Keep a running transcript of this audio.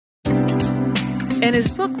In his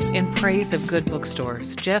book, In Praise of Good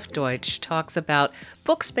Bookstores, Jeff Deutsch talks about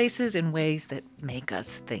book spaces in ways that make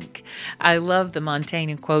us think. I love the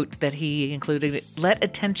Montaigne quote that he included, "Let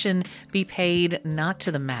attention be paid not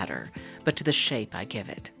to the matter, but to the shape I give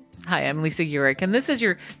it." Hi, I'm Lisa Urich, and this is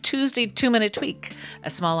your Tuesday 2-Minute Tweak,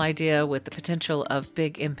 a small idea with the potential of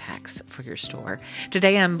big impacts for your store.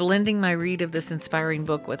 Today, I'm blending my read of this inspiring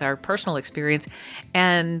book with our personal experience,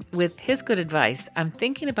 and with his good advice, I'm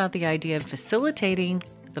thinking about the idea of facilitating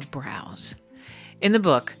the browse. In the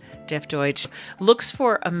book, Jeff Deutsch looks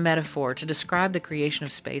for a metaphor to describe the creation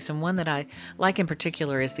of space, and one that I like in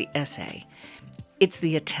particular is the essay. It's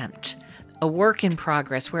the attempt. A work in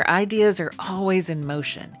progress where ideas are always in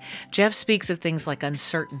motion. Jeff speaks of things like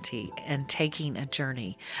uncertainty and taking a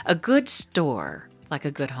journey. A good store, like a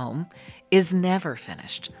good home, is never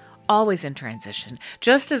finished, always in transition,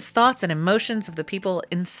 just as thoughts and emotions of the people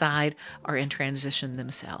inside are in transition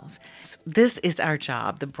themselves. This is our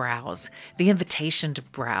job, the browse, the invitation to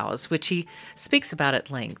browse, which he speaks about at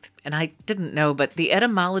length. And I didn't know, but the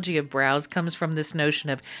etymology of browse comes from this notion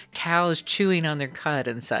of cows chewing on their cud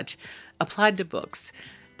and such. Applied to books,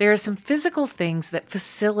 there are some physical things that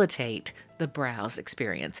facilitate the browse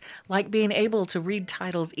experience, like being able to read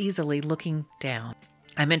titles easily looking down.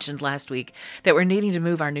 I mentioned last week that we're needing to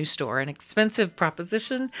move our new store, an expensive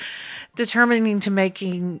proposition, determining to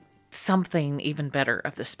making something even better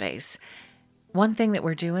of the space. One thing that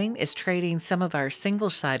we're doing is trading some of our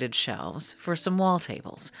single-sided shelves for some wall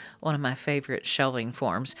tables, one of my favorite shelving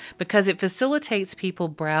forms, because it facilitates people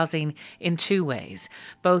browsing in two ways,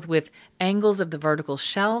 both with angles of the vertical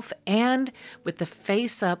shelf and with the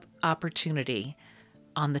face-up opportunity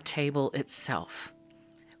on the table itself.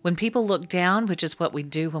 When people look down, which is what we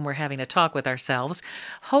do when we're having a talk with ourselves,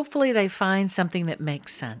 hopefully they find something that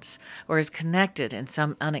makes sense or is connected in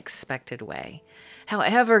some unexpected way.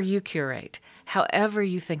 However you curate, however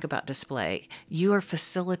you think about display, you are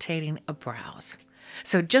facilitating a browse.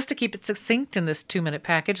 So just to keep it succinct in this 2-minute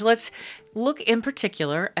package, let's look in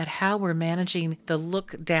particular at how we're managing the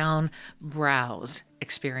look-down browse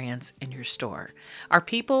experience in your store. Are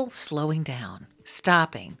people slowing down,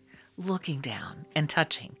 stopping, looking down, and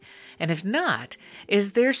touching? And if not,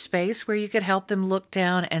 is there space where you could help them look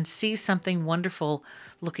down and see something wonderful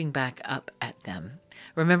looking back up at them?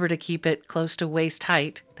 Remember to keep it close to waist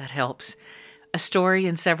height. That helps. A story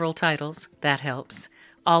in several titles. That helps.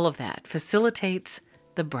 All of that facilitates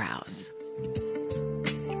the browse.